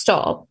could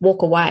stop,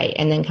 walk away,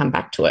 and then come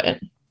back to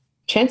it,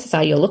 chances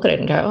are you'll look at it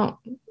and go,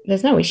 oh,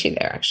 there's no issue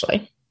there,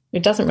 actually.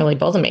 It doesn't really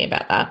bother me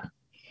about that.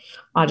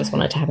 I just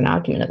wanted to have an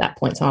argument at that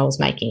point, so I was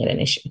making it an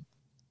issue.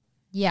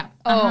 Yeah,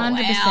 100%.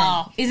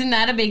 Wow. Isn't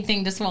that a big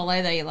thing to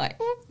swallow that you're like,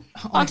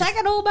 I'll take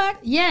it all back?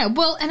 Yeah,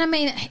 well, and I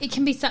mean, it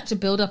can be such a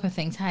build-up of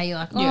things. Hey, you're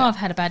like, I've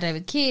had a bad day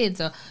with kids,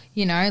 or,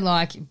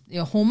 like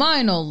you're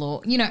hormonal,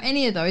 or,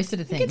 any of those sort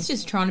of things. It's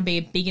just trying to be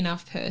a big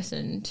enough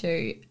person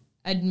to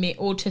admit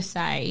or to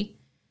say,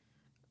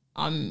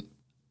 I'm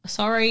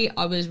sorry,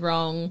 I was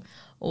wrong,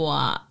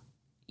 or,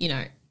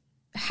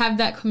 have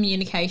that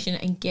communication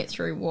and get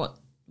through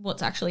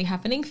what's actually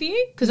happening for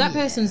you, because that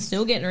person's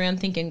still getting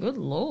around thinking, good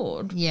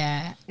Lord.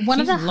 Yeah.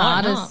 One of the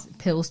hardest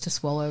pills to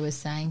swallow is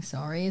saying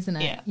sorry, isn't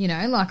it?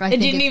 Yeah. I think it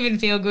didn't even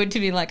feel good to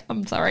be like,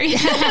 I'm sorry.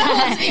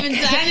 I wasn't even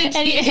saying it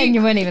to you. And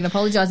you weren't even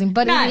apologising.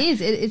 But no. It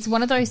is. It's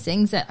one of those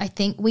things that I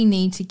think we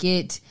need to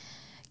get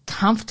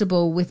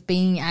comfortable with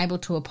being able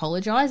to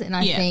apologise. And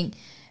I think,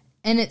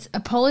 and it's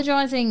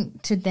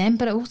apologising to them,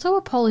 but also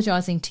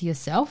apologising to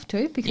yourself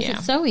too, because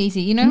it's so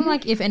easy.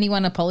 Like if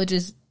anyone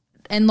apologises,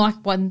 and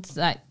like ones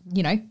that,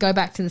 go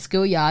back to the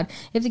schoolyard,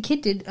 if the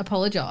kid did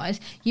apologise,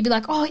 you'd be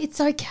like, oh, it's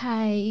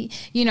okay.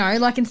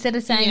 Like instead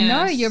of saying,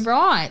 no, you're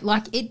right.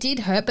 Like it did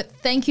hurt, but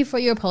thank you for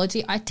your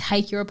apology. I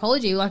take your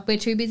apology. Like we're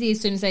too busy as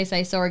soon as they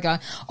say sorry going,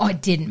 oh,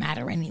 it didn't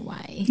matter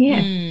anyway.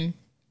 Yeah.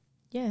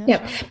 Yeah.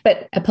 Yep. Right.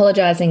 But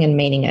apologising and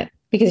meaning it.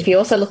 Because if you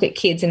also look at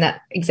kids in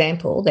that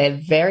example, they're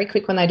very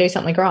quick when they do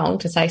something wrong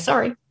to say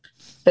sorry.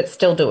 but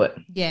still do it.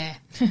 Yeah.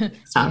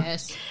 Um,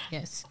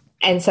 Yes.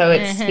 And so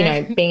it's,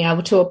 being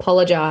able to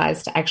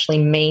apologize, to actually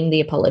mean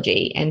the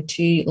apology and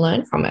to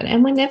learn from it.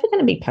 And we're never going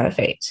to be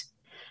perfect.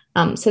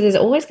 So there's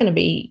always going to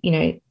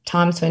be,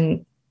 times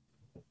when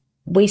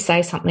we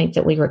say something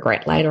that we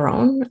regret later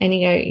on and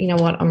you go, you know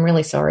what, I'm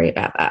really sorry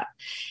about that.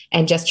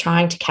 And just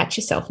trying to catch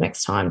yourself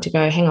next time to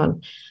go, hang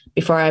on,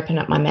 before I open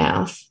up my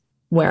mouth,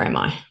 where am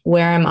I?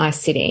 Where am I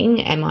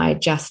sitting? Am I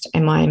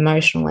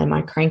emotional? Am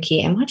I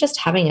cranky? Am I just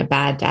having a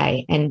bad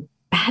day? And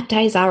bad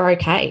days are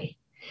okay.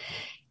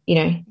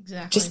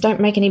 Exactly. Just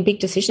don't make any big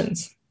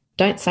decisions.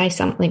 Don't say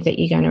something that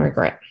you're going to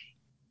regret.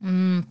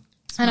 And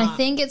I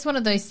think it's one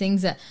of those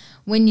things that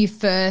when you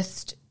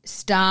first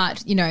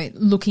start,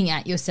 looking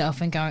at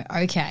yourself and going,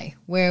 okay,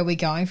 where are we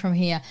going from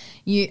here?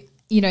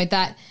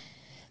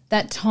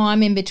 That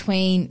time in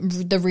between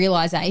the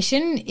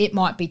realization, it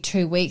might be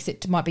 2 weeks,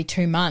 it might be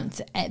 2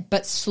 months,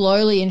 but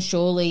slowly and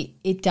surely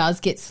it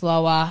does get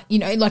slower.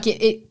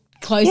 It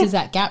closes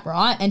that gap,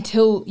 right?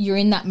 Until you're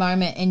in that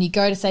moment and you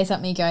go to say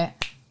something, you go,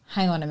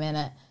 hang on a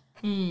minute.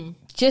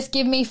 Just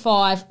give me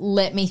 5.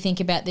 Let me think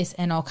about this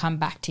and I'll come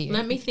back to you.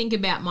 Let me think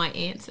about my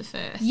answer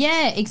first.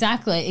 Yeah,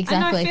 exactly.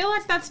 And I feel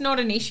like that's not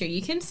an issue.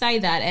 You can say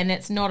that and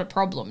it's not a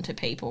problem to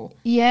people.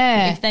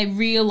 Yeah. If they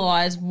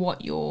realise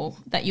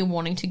that you're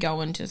wanting to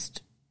go and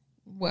just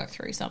work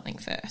through something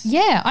first.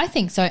 Yeah, I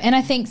think so. And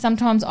I think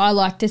sometimes I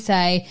like to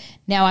say,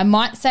 now I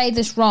might say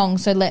this wrong,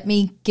 so let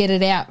me get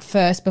it out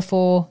first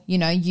before,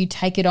 you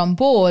take it on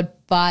board,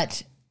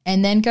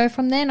 and then go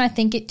from there. And I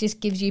think it just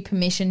gives you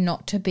permission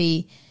not to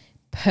be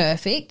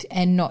perfect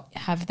and not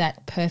have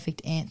that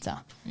perfect answer.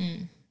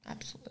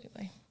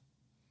 Absolutely.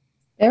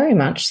 Very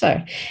much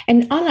so.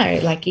 And I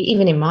know,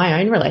 even in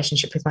my own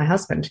relationship with my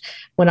husband,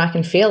 when I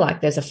can feel like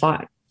there's a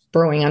fight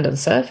brewing under the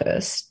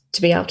surface,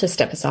 to be able to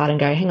step aside and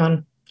go, hang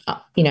on,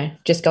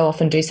 just go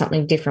off and do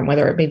something different,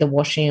 whether it be the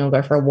washing or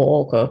go for a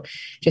walk or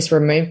just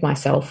remove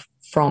myself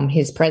from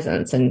his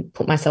presence and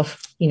put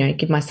myself,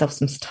 give myself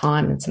some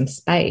time and some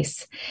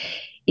space.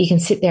 You can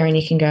sit there and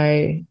you can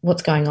go,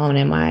 what's going on?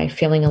 Am I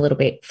feeling a little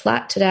bit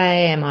flat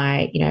today? Am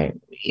I,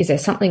 is there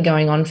something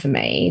going on for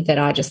me that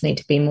I just need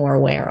to be more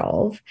aware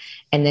of?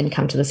 And then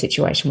come to the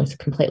situation with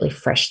completely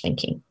fresh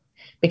thinking,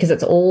 because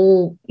it's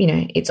all,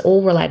 it's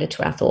all related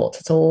to our thoughts.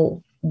 It's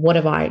all, what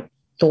have I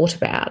thought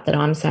about that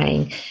I'm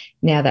saying,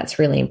 now that's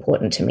really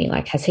important to me?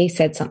 Like, has he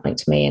said something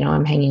to me and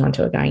I'm hanging on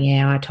to it going,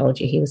 yeah, I told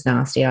you he was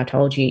nasty. I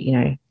told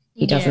you,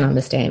 he doesn't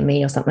understand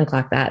me or something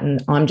like that.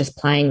 And I'm just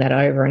playing that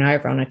over and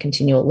over on a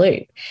continual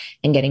loop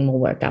and getting more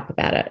worked up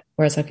about it.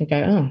 Whereas I could go,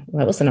 oh, well,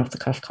 that was an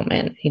off-the-cuff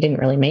comment. He didn't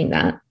really mean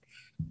that,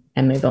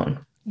 and move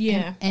on.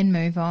 Yeah. And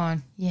move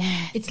on.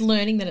 Yeah. It's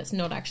learning that it's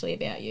not actually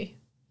about you.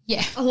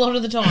 Yeah. A lot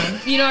of the time.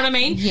 You know what I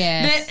mean?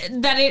 Yeah.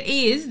 That it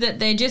is, that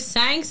they're just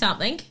saying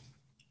something.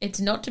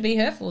 It's not to be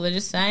hurtful. They're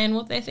just saying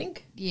what they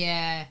think.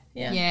 Yeah.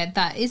 Yeah.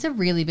 That is a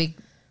really big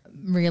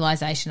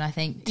realization, I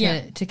think,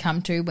 to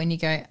come to when you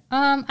go,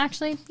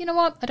 actually, you know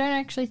what? I don't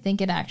actually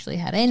think it actually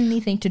had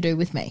anything to do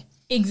with me.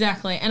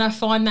 Exactly. And I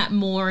find that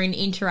more in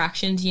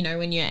interactions,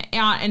 when you're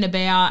out and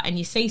about and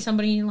you see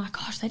somebody and you're like,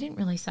 gosh, they didn't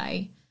really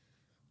say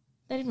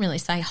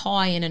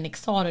hi in an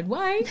excited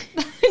way.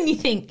 And you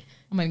think,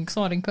 I'm an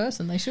exciting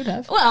person. They should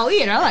have. Well,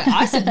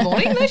 I said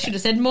morning. They should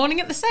have said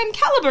morning at the same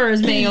caliber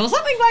as me or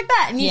something like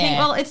that. And you think,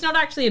 well, it's not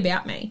actually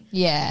about me.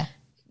 Yeah.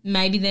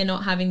 Maybe they're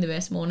not having the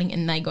best morning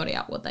and they got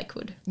out what they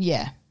could.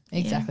 Yeah,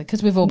 exactly.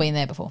 Because we've all been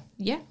there before.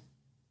 Yeah.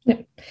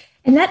 Yep.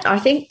 And that, I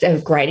think, a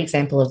great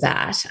example of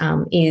that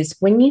is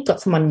when you've got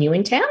someone new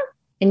in town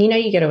and,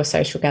 you go to a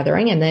social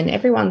gathering and then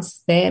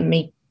everyone's there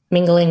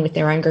mingling with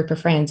their own group of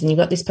friends and you've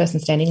got this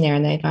person standing there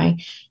and they're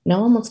going,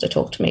 no one wants to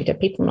talk to me. Do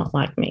people not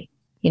like me?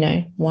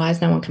 Why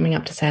is no one coming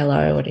up to say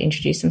hello or to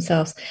introduce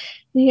themselves?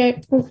 And you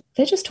go, well,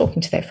 they're just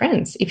talking to their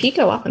friends. If you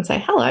go up and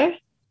say, hello,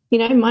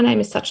 my name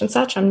is such and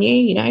such, I'm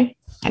new,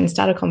 and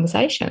start a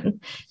conversation,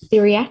 the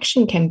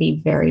reaction can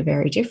be very,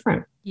 very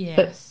different. Yes.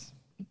 But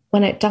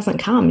when it doesn't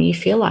come, you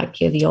feel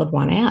like you're the odd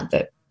one out,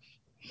 that,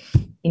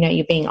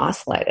 you're being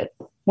isolated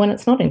when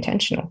it's not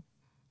intentional.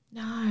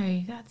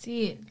 No, that's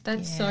it.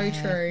 That's so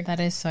true. That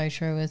is so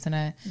true, isn't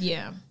it?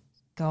 Yeah.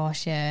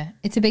 Gosh, yeah.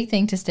 It's a big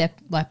thing to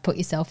put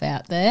yourself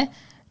out there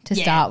to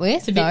start with.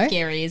 It's a bit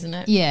scary, isn't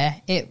it? Yeah,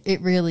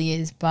 it really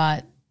is,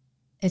 but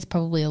it's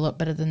probably a lot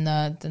better than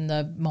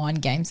the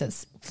mind games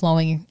that's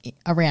flowing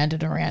around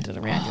and around and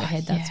around your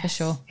head, that's for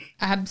sure.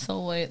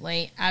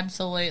 Absolutely,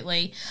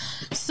 absolutely.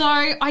 So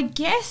I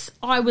guess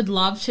I would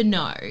love to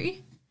know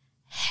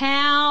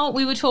how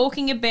we were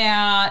talking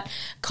about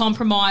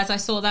compromise. I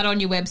saw that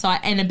on your website,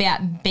 and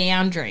about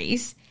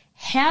boundaries.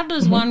 How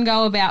does one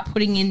go about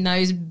putting in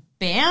those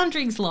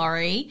boundaries,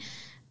 Laurie,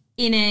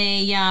 in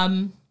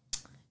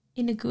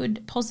a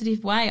good,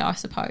 positive way, I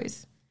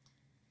suppose?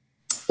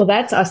 Well,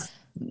 that's us.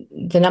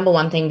 The number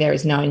one thing there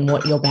is knowing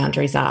what your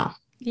boundaries are.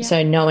 Yeah.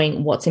 So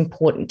knowing what's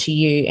important to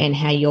you and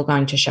how you're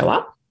going to show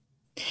up.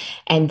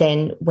 And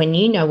then when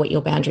you know what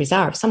your boundaries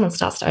are, if someone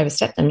starts to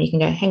overstep them, you can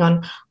go, hang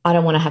on, I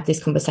don't want to have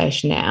this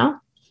conversation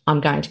now.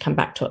 I'm going to come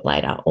back to it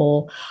later.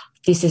 Or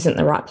this isn't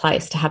the right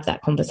place to have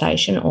that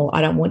conversation, or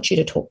I don't want you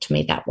to talk to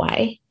me that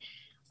way.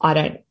 I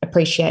don't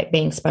appreciate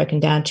being spoken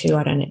down to.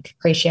 I don't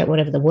appreciate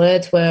whatever the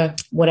words were,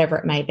 whatever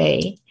it may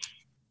be,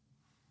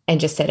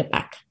 and just set it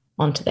back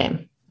onto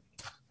them.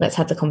 Let's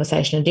have the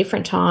conversation a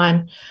different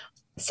time.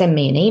 Send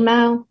me an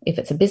email. If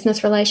it's a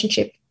business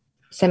relationship,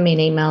 send me an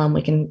email and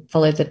we can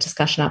follow the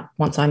discussion up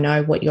once I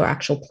know what your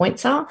actual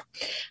points are.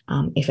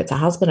 If it's a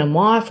husband and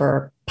wife or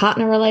a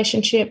partner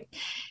relationship,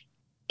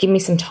 give me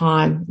some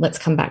time. Let's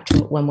come back to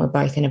it when we're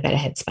both in a better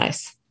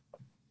headspace.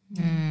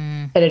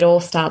 But it all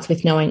starts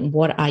with knowing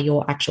what are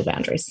your actual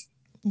boundaries.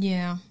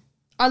 Yeah.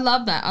 I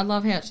love that. I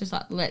love how it's just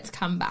like, let's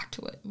come back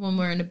to it when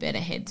we're in a better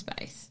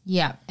headspace.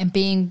 Yeah, and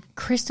being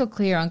crystal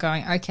clear on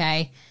going,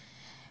 okay,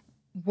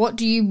 what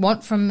do you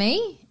want from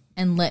me?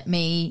 And let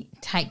me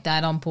take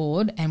that on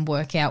board and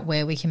work out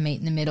where we can meet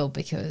in the middle,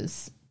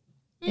 because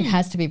it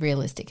has to be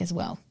realistic as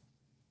well.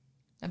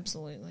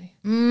 Absolutely.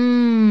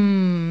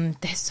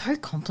 They're so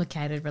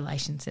complicated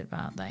relationships,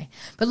 aren't they?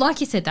 But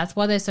like you said, that's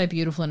why they're so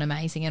beautiful and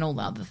amazing, and all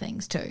the other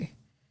things too.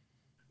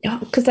 Yeah,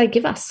 because they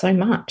give us so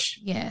much.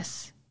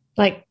 Yes.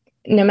 Like,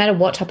 no matter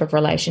what type of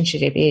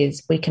relationship it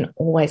is, we can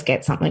always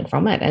get something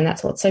from it, and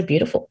that's what's so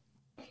beautiful.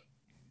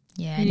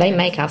 Yeah. They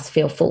make us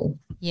feel full.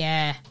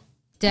 Yeah.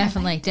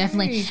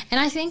 Definitely. And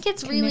I think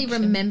it's really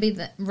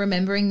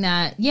remembering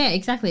that, yeah,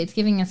 exactly. It's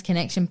giving us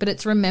connection, but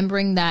it's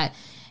remembering that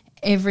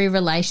every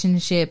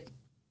relationship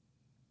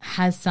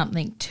has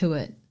something to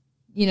it.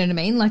 You know what I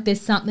mean? Like,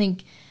 there's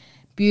something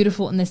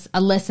beautiful and there's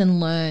a lesson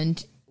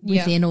learned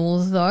within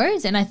all of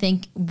those. And I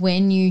think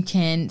when you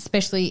can,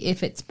 especially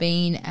if it's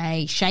been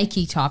a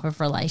shaky type of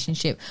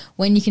relationship,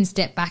 when you can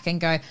step back and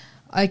go,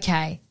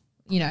 okay,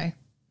 you know,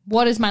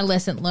 what is my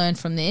lesson learned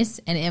from this?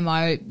 And am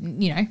I,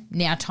 you know,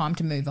 now time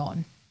to move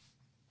on?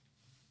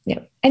 Yeah.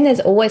 And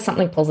there's always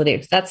something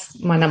positive. That's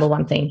my number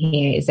one thing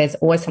here, is there's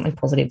always something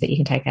positive that you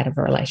can take out of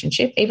a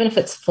relationship. Even if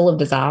it's full of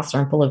disaster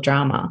and full of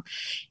drama,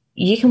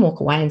 you can walk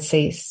away and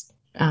see,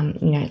 you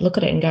know, look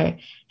at it and go,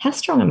 how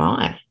strong am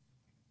I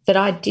that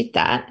I did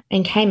that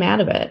and came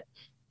out of it?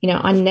 You know,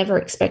 I never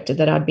expected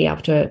that I'd be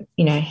able to,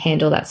 you know,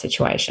 handle that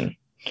situation.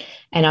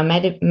 And I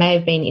may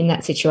have been in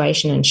that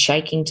situation and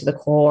shaking to the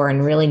core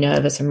and really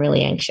nervous and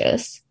really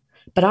anxious,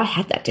 but I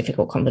had that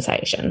difficult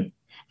conversation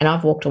and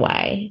I've walked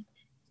away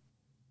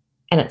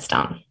and it's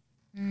done.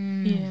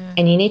 Yeah.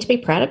 And you need to be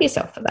proud of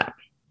yourself for that.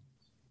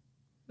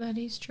 That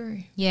is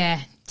true.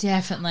 Yeah,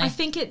 definitely. I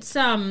think it's,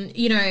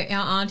 you know,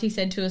 our auntie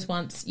said to us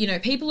once, you know,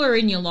 people are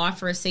in your life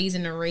for a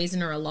season, a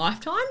reason, or a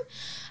lifetime.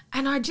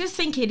 And I just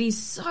think it is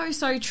so,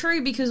 so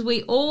true, because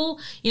we all,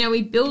 you know,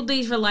 we build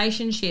these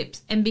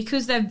relationships, and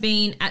because they've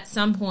been at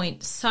some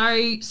point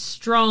so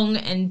strong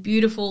and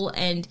beautiful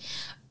and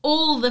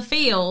all the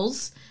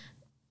feels,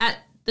 at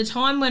the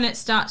time when it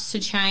starts to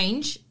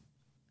change,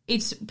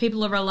 it's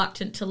people are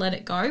reluctant to let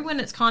it go, when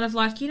it's kind of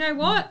like, you know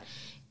what,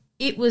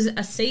 it was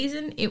a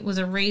season, it was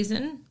a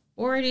reason,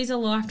 or it is a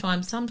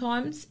lifetime.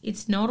 Sometimes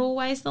it's not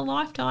always the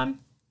lifetime.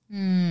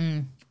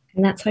 And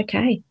that's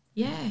okay.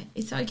 Yeah,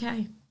 it's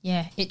okay.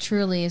 Yeah, it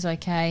truly is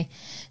okay.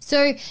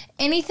 So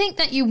anything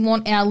that you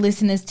want our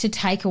listeners to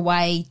take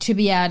away to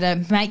be able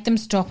to make them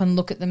stop and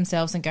look at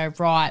themselves and go,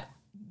 right,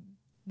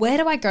 where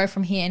do I go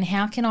from here, and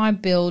how can I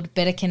build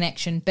better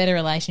connection, better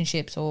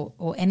relationships,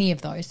 or any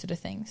of those sort of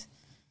things?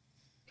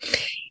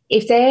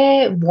 If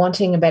they're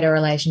wanting a better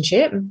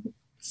relationship,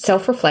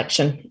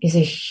 self-reflection is a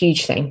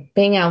huge thing.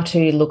 Being able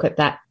to look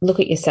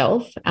at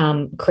yourself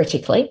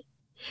critically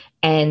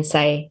and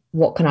say,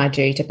 what can I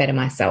do to better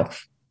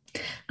myself?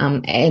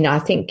 And I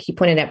think you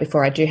pointed out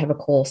before, I do have a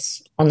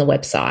course on the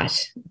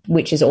website,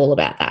 which is all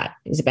about that.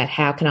 It's about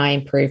how can I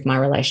improve my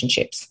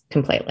relationships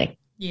completely.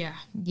 Yeah.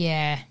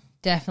 Yeah,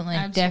 definitely,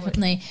 Absolutely.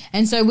 definitely.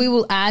 And so we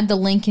will add the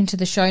link into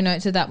the show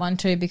notes of that one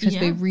too, because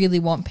we Yeah. really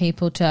want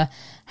people to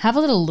have a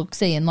little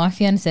look-see. And like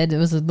Fiona said, it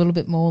was a little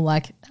bit more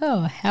like, oh,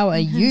 how are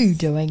you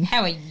doing?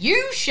 How are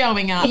you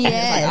showing up?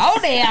 Yes. It's like,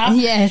 oh,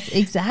 dear. Yes,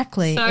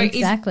 exactly, So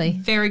exactly.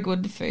 it's very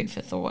good food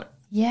for thought.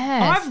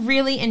 Yes. I've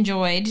really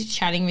enjoyed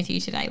chatting with you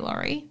today,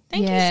 Laurie.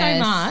 Thank you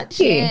Yes. so much.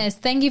 Yes,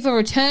 thank you for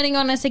returning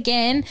on us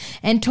again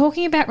and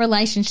talking about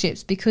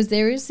relationships, because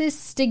there is this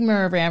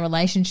stigma around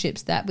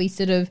relationships that we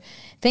sort of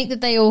think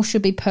that they all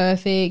should be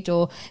perfect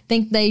or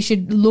think they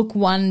should look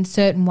one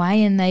certain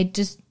way, and they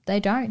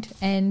don't.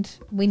 And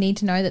we need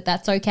to know that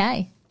that's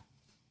okay.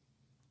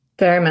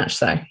 Very much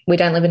so. We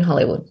don't live in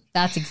Hollywood.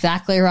 That's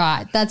exactly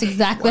right. That's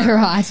exactly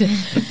right.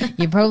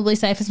 You're probably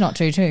safest not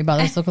to too, by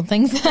those little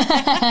things.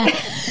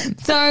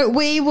 So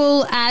we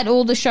will add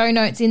all the show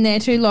notes in there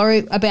too,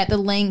 Laurie, about the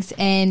links,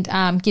 and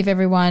give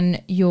everyone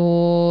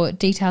your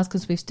details,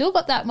 because we've still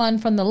got that one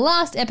from the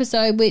last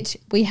episode, which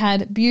we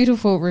had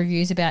beautiful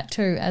reviews about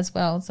too as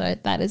well. So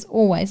that is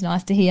always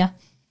nice to hear.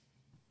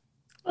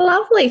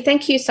 Lovely.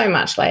 Thank you so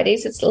much,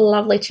 ladies. It's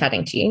lovely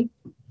chatting to you.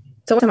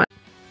 So much.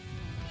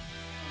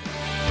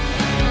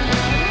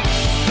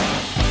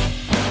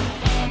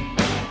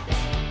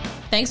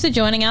 Thanks for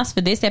joining us for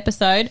this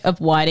episode of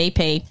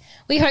YDP.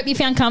 We hope you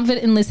found comfort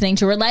in listening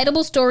to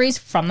relatable stories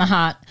from the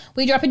heart.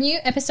 We drop a new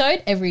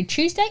episode every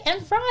Tuesday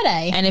and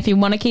Friday. And if you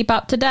want to keep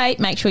up to date,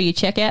 make sure you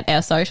check out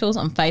our socials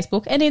on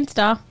Facebook and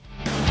Insta.